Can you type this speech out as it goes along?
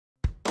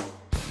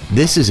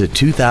This is a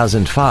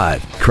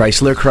 2005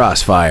 Chrysler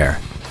Crossfire.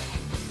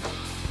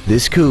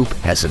 This coupe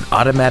has an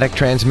automatic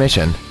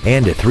transmission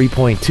and a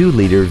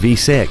 3.2-liter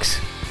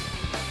V6.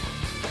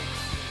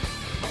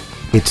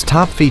 Its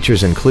top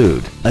features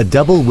include a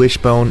double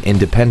wishbone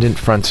independent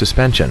front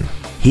suspension,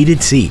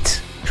 heated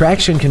seats,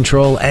 traction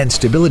control and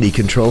stability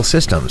control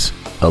systems,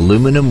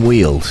 aluminum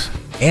wheels,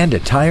 and a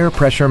tire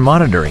pressure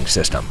monitoring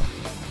system.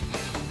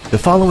 The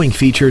following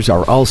features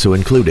are also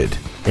included: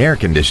 air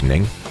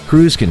conditioning,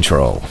 cruise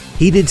control,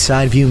 heated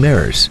side view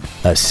mirrors,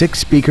 a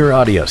 6-speaker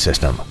audio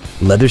system,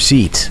 leather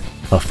seats,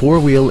 a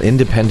 4-wheel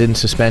independent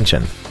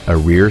suspension, a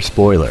rear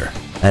spoiler,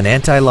 an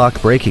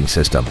anti-lock braking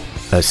system,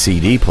 a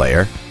CD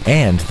player,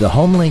 and the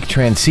HomeLink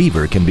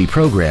transceiver can be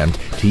programmed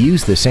to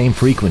use the same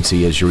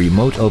frequency as your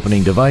remote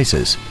opening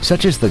devices,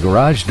 such as the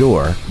garage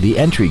door, the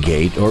entry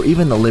gate, or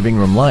even the living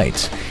room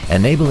lights,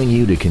 enabling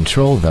you to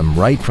control them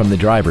right from the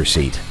driver's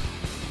seat.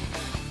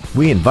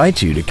 We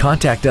invite you to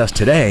contact us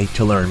today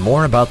to learn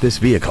more about this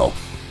vehicle.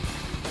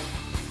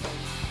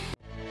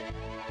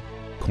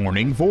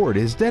 Corning Ford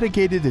is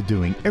dedicated to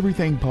doing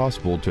everything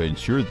possible to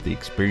ensure that the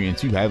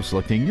experience you have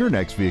selecting your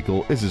next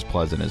vehicle is as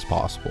pleasant as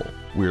possible.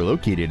 We're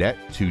located at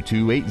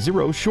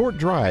 2280 Short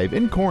Drive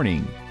in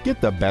Corning. Get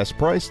the best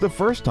price the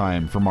first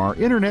time from our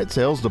internet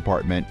sales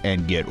department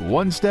and get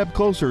one step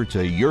closer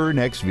to your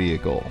next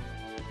vehicle.